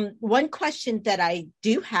 One question that I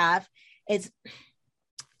do have is,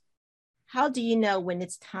 how do you know when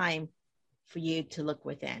it's time for you to look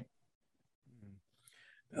within?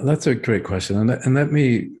 That's a great question. And let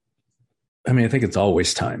me I mean, I think it's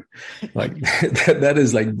always time. Like that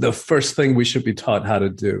is like the first thing we should be taught how to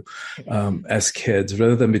do as kids,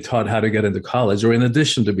 rather than be taught how to get into college, or in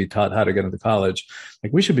addition to be taught how to get into college.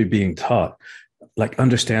 Like we should be being taught, like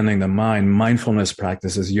understanding the mind, mindfulness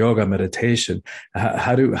practices, yoga, meditation,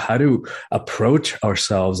 how to approach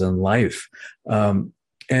ourselves in life.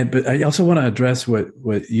 But I also want to address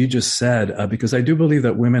what you just said, because I do believe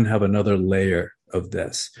that women have another layer of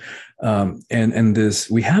this. And this,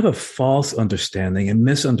 we have a false understanding and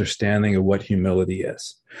misunderstanding of what humility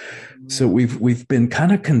is. So we've been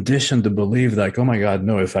kind of conditioned to believe like, oh my God,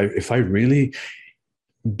 no, if I really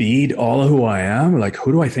be all of who I am, like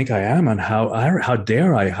who do I think I am, and how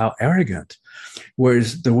dare I, how arrogant.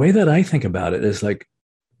 Whereas the way that I think about it is like,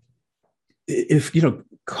 if,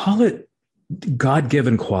 call it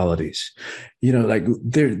God-given qualities, like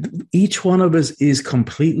each one of us is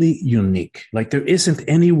completely unique. Like there isn't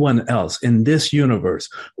anyone else in this universe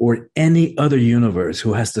or any other universe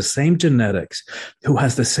who has the same genetics, who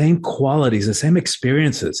has the same qualities, the same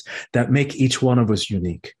experiences that make each one of us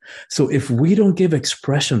unique. So if we don't give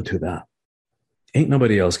expression to that, ain't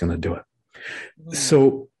nobody else going to do it.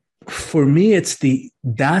 So for me,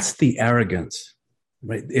 that's the arrogance.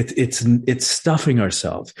 Right. It's stuffing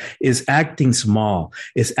ourselves, is acting small,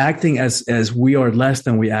 is acting as we are less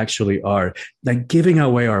than we actually are, like giving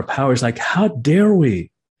away our powers. Like, how dare we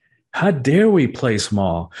play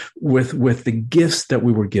small with the gifts that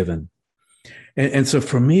we were given? And so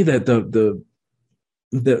for me, that the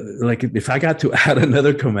like, if I got to add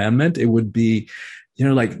another commandment, it would be,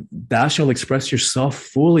 like thou shalt express yourself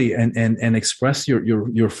fully and express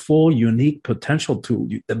your full unique potential to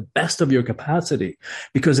the best of your capacity.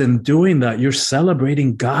 Because in doing that, you're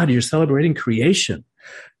celebrating God, you're celebrating creation.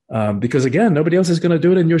 Because again, nobody else is going to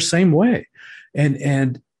do it in your same way.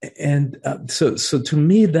 So to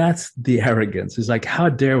me, that's the arrogance. It's like, how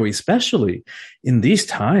dare we, especially in these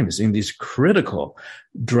times, in these critical,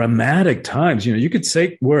 dramatic times, you could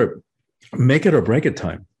say we're make it or break it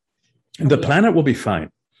time. The planet will be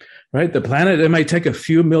fine, right? The planet, it might take a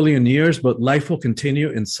few million years, but life will continue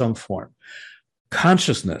in some form.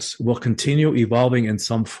 Consciousness will continue evolving in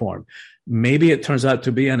some form. Maybe it turns out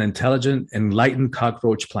to be an intelligent, enlightened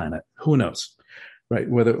cockroach planet. Who knows, right?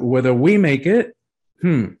 Whether we make it,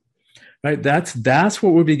 right? That's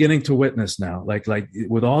what we're beginning to witness now. Like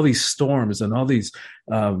with all these storms and all these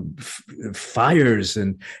fires,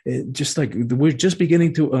 and just like we're just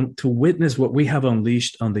beginning to witness what we have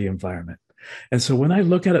unleashed on the environment. And so when I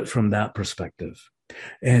look at it from that perspective,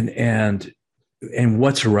 and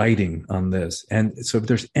what's writing on this, and so if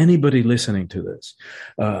there's anybody listening to this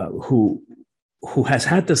who has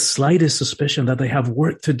had the slightest suspicion that they have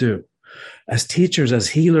work to do, as teachers, as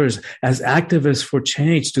healers, as activists for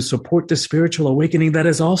change, to support the spiritual awakening that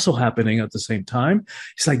is also happening at the same time.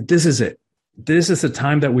 It's like, this is it. This is the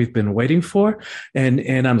time that we've been waiting for.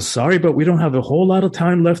 And I'm sorry, but we don't have a whole lot of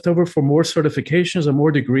time left over for more certifications or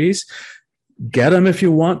more degrees. Get them if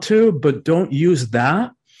you want to, but don't use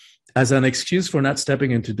that as an excuse for not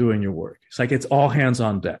stepping into doing your work. It's like, it's all hands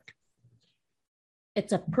on deck.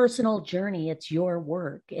 It's a personal journey. It's your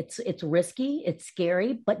work. It's risky. It's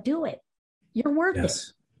scary, but do it. You're worth it.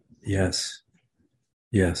 Yes,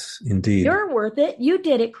 indeed. You're worth it. You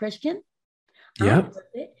did it, Christian. Yeah.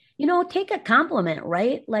 Take a compliment,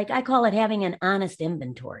 right? Like I call it having an honest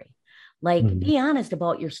inventory. Like be honest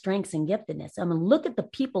about your strengths and giftedness. I mean, look at the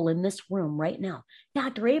people in this room right now.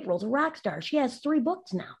 Dr. April's a rock star. She has 3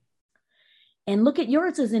 books now. And look at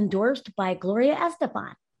yours is endorsed by Gloria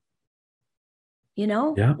Estefan.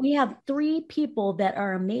 We have 3 people that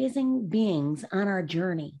are amazing beings on our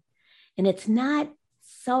journey. And it's not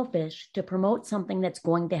selfish to promote something that's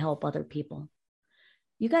going to help other people.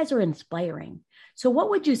 You guys are inspiring. So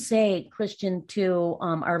what would you say, Christian, to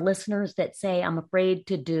our listeners that say, I'm afraid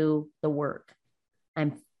to do the work?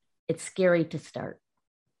 It's scary to start.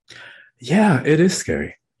 Yeah, it is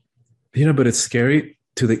scary. But it's scary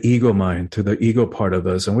to the ego mind, to the ego part of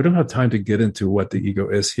us. And we don't have time to get into what the ego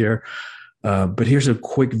is here. But here's a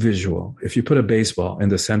quick visual. If you put a baseball in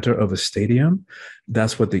the center of a stadium,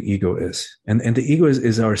 that's what the ego is. And the ego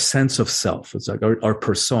is our sense of self. It's like our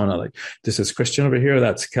persona. Like, this is Christian over here,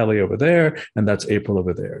 that's Kelly over there, and that's April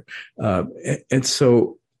over there. And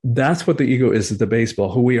so that's what the ego is the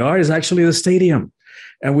baseball. Who we are is actually the stadium.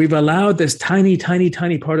 And we've allowed this tiny, tiny,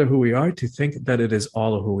 tiny part of who we are to think that it is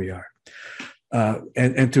all of who we are.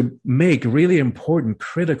 And to make really important,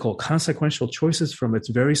 critical, consequential choices from its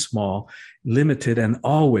very small, limited, and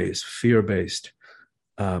always fear-based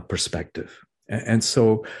perspective. And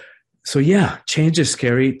so So yeah, change is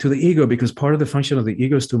scary to the ego because part of the function of the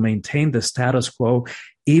ego is to maintain the status quo,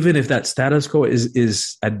 even if that status quo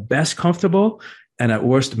is at best comfortable and at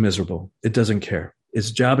worst miserable. It doesn't care.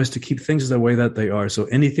 Its job is to keep things the way that they are. So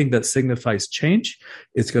anything that signifies change,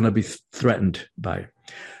 it's going to be threatened by.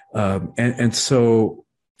 And so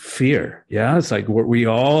fear, yeah, it's like we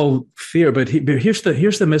all fear. But here's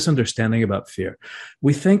the misunderstanding about fear.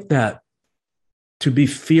 We think that to be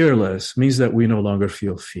fearless means that we no longer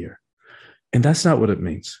feel fear. And that's not what it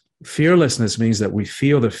means. Fearlessness means that we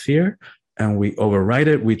feel the fear and we override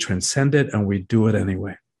it, we transcend it, and we do it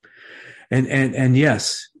anyway. And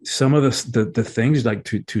yes, some of the things like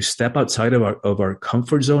to step outside of our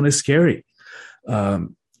comfort zone is scary.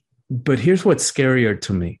 But here's what's scarier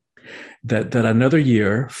to me, that another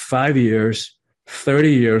year, 5 years,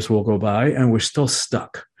 30 years will go by and we're still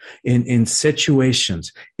stuck in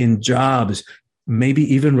situations, in jobs,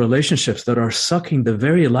 maybe even relationships that are sucking the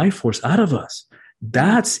very life force out of us.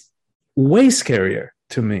 That's way scarier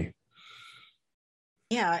to me.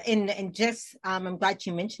 Yeah, and just I'm glad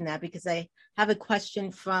you mentioned that because I have a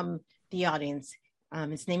question from the audience.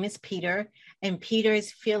 His name is Peter, and Peter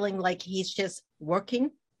is feeling like he's just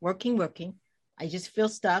working. I just feel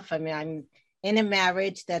stuff. I mean, I'm in a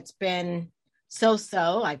marriage that's been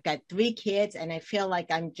so-so. I've got 3 kids, and I feel like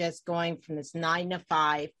I'm just going from this 9 to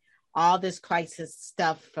 5, all this crisis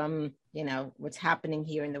stuff from, what's happening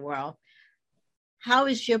here in the world. How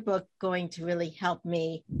is your book going to really help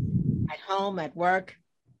me at home, at work,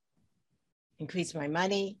 increase my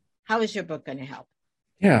money? How is your book going to help?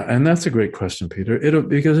 Yeah, and that's a great question, Peter.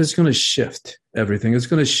 Because it's going to shift everything. It's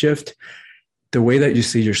going to shift the way that you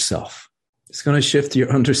see yourself. It's going to shift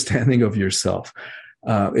your understanding of yourself.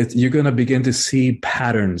 You're going to begin to see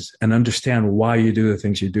patterns and understand why you do the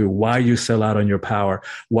things you do, why you sell out on your power,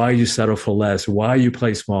 why you settle for less, why you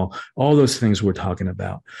play small, all those things we're talking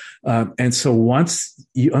about. And so once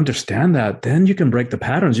you understand that, then you can break the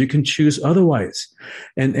patterns. You can choose otherwise.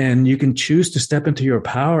 And you can choose to step into your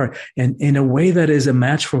power and in a way that is a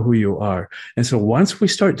match for who you are. And so once we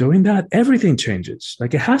start doing that, everything changes.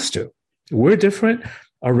 Like it has to. We're different.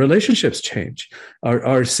 Our relationships change,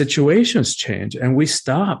 our situations change, and we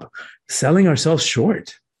stop selling ourselves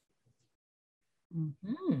short.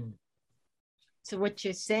 Mm-hmm. So what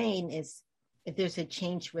you're saying is if there's a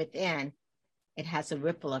change within, it has a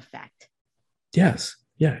ripple effect. Yes.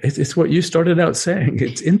 Yeah. It's what you started out saying.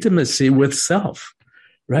 It's intimacy with self,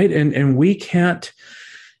 right? And we can't,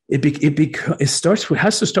 it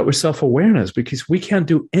has to start with self-awareness because we can't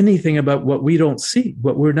do anything about what we don't see,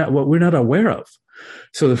 what we're not aware of.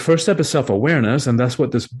 So the first step is self-awareness, and that's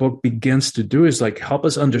what this book begins to do, is like help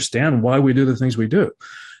us understand why we do the things we do.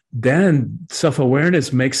 Then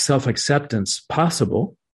self-awareness makes self-acceptance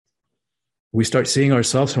possible. We start seeing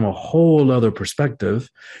ourselves from a whole other perspective.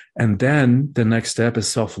 And then the next step is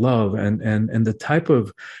self-love and the type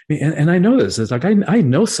of, and I know this, it's like, I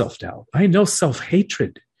know self-doubt. I know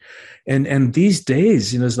self-hatred. And these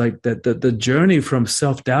days, it's like the journey from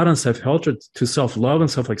self-doubt and self-hatred to self-love and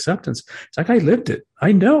self-acceptance. It's like I lived it.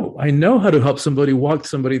 I know how to help somebody walk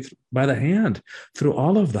somebody by the hand through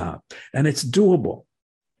all of that, and it's doable.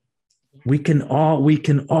 We can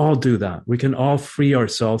all do that. We can all free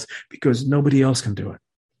ourselves because nobody else can do it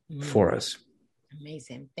for us.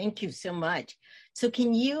 Amazing. Thank you so much. So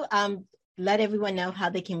can you let everyone know how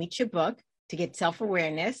they can reach your book to get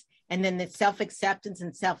self-awareness? And then the self-acceptance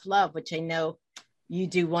and self-love, which I know you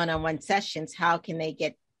do one-on-one sessions, how can they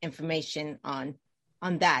get information on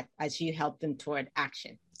that as you help them toward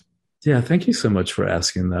action? Yeah, thank you so much for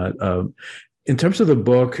asking that. In terms of the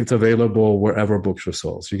book, it's available wherever books are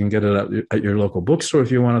sold. So you can get it at your local bookstore if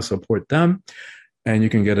you want to support them, and you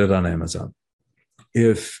can get it on Amazon.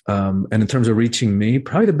 And in terms of reaching me,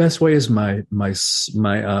 probably the best way is my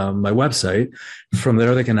website. From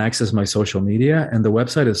there, they can access my social media, and the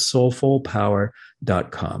website is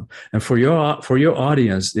soulfulpower.com. And for your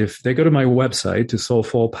audience, if they go to my website to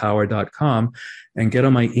soulfulpower.com and get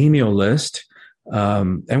on my email list,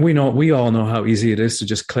 and we all know how easy it is to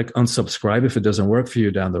just click unsubscribe if it doesn't work for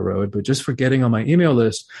you down the road. But just for getting on my email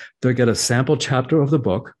list, they'll get a sample chapter of the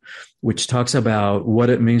book, which talks about what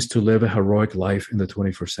it means to live a heroic life in the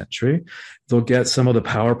 21st century. They'll get some of the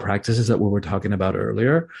power practices that we were talking about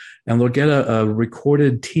earlier, and they'll get a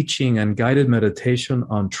recorded teaching and guided meditation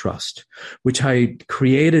on trust, which I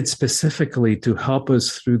created specifically to help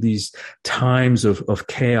us through these times of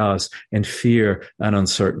chaos and fear and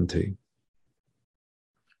uncertainty.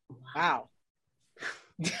 Wow.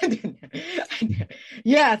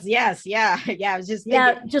 Yes. Yeah. I was just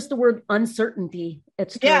thinking. Just the word uncertainty.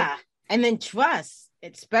 It's true. Yeah. And then trust,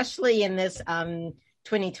 especially in this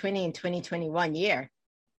 2020 and 2021 year.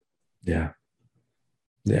 Yeah.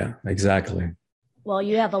 Yeah, exactly. Well,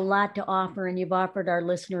 you have a lot to offer, and you've offered our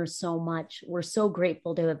listeners so much. We're so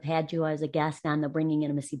grateful to have had you as a guest on the Bringing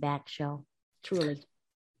Intimacy Back show. Truly.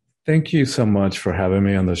 Thank you so much for having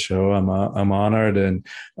me on the show. I'm honored, and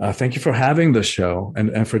thank you for having the show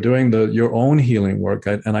and for doing your own healing work.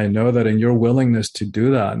 And I know that in your willingness to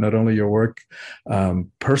do that, not only your work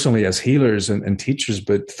personally as healers and teachers,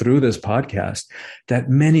 but through this podcast,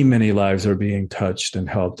 that many lives are being touched and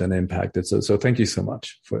helped and impacted. So thank you so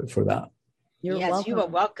much for that. You're yes, welcome. you are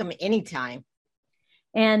welcome anytime.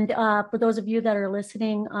 And for those of you that are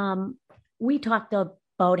listening, we talked about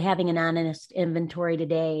having an honest inventory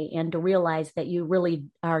today, and to realize that you really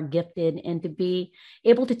are gifted, and to be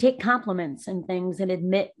able to take compliments and things and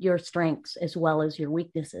admit your strengths as well as your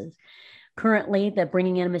weaknesses. Currently, the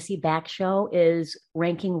Bringing Intimacy Back show is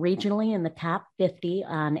ranking regionally in the top 50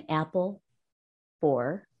 on Apple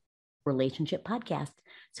for relationship podcast.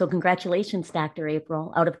 So congratulations, Dr.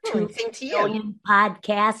 April. Out of 2 million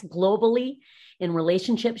podcasts globally in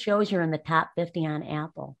relationship shows, you're in the top 50 on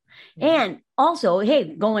Apple. And also,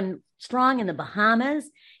 hey, going strong in the Bahamas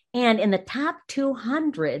and in the top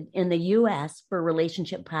 200 in the US for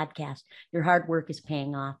relationship podcast. Your hard work is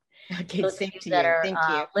paying off. Okay, those thank of you. That are Thank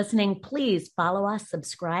you. Listening, please follow us,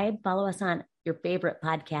 subscribe, follow us on your favorite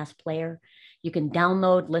podcast player. You can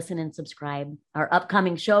download, listen, and subscribe. Our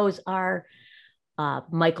upcoming shows are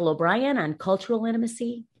Michael O'Brien on cultural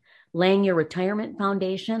intimacy, Laying Your Retirement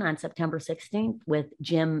Foundation on September 16th with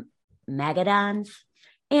Jim Magadons,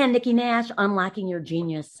 and Nikki Nash, Unlocking Your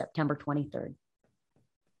Genius, September 23rd.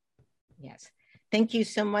 Yes. Thank you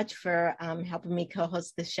so much for helping me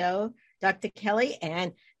co-host the show, Dr. Kelly.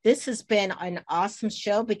 And this has been an awesome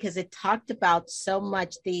show because it talked about so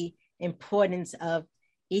much the importance of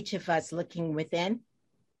each of us looking within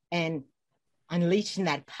and unleashing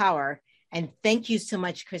that power. And thank you so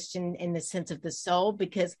much, Christian, in the sense of the soul,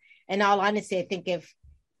 because in all honesty, I think if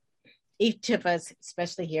each of us,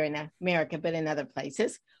 especially here in America, but in other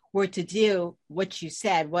places, were to do what you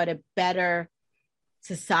said, what a better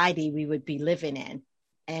society we would be living in,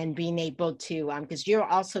 and being able to, because you're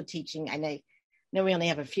also teaching, and I know we only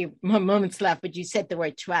have a few more moments left, but you said the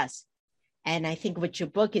word trust. And I think what your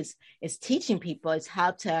book is teaching people is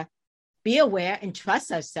how to be aware and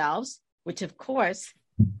trust ourselves, which of course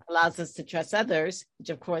allows us to trust others, which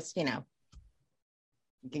of course, you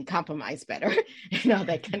can compromise better and all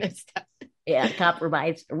that kind of stuff. Yeah,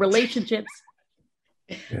 compromise relationships.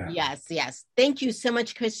 Yeah. Yes. Thank you so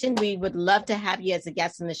much, Christian. We would love to have you as a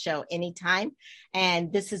guest on the show anytime.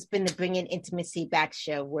 And this has been the Bringing Intimacy Back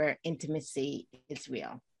show, where intimacy is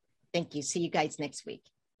real. Thank you. See you guys next week.